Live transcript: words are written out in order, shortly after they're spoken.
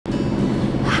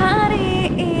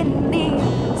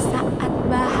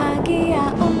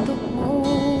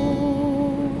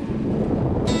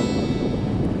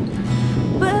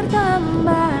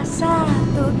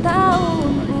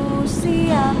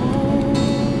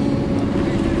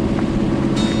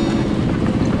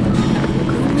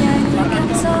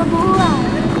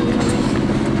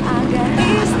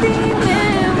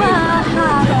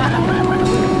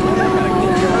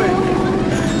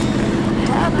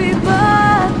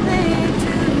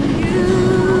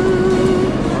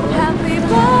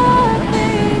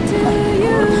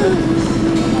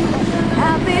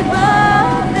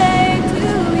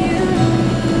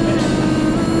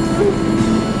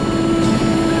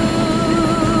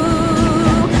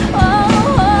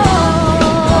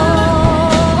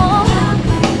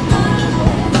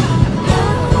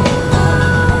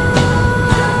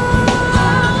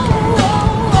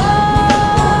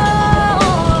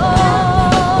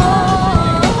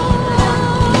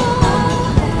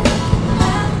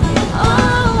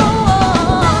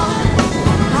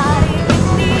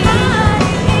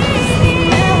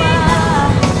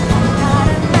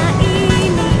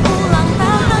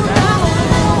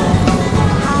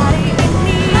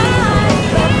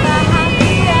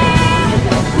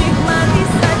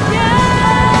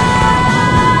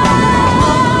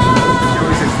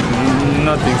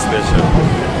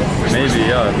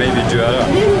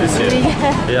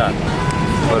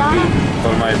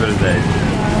for my birthday.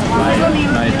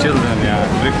 My children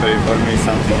prepare for me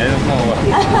something. I don't know.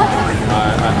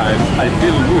 I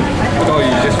feel good. So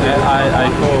you just I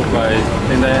hope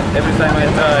and every time I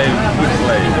try good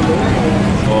play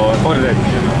for that,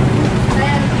 you know,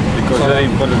 because so, very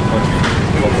important for me.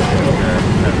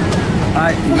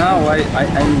 Now I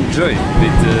enjoy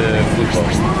with football.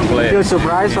 Play. Feel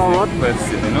surprised or what?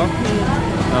 Persib, you know?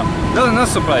 No, not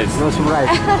surprised. No surprise.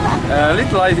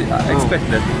 Little I expect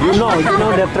that. You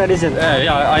know the tradition.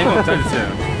 Yeah, I know tradition.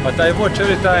 But I watch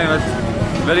every time.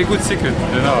 Very good secret,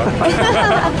 you know.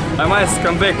 I must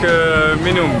come back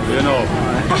minimum, you know.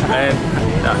 And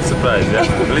surprise, a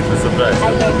little surprise.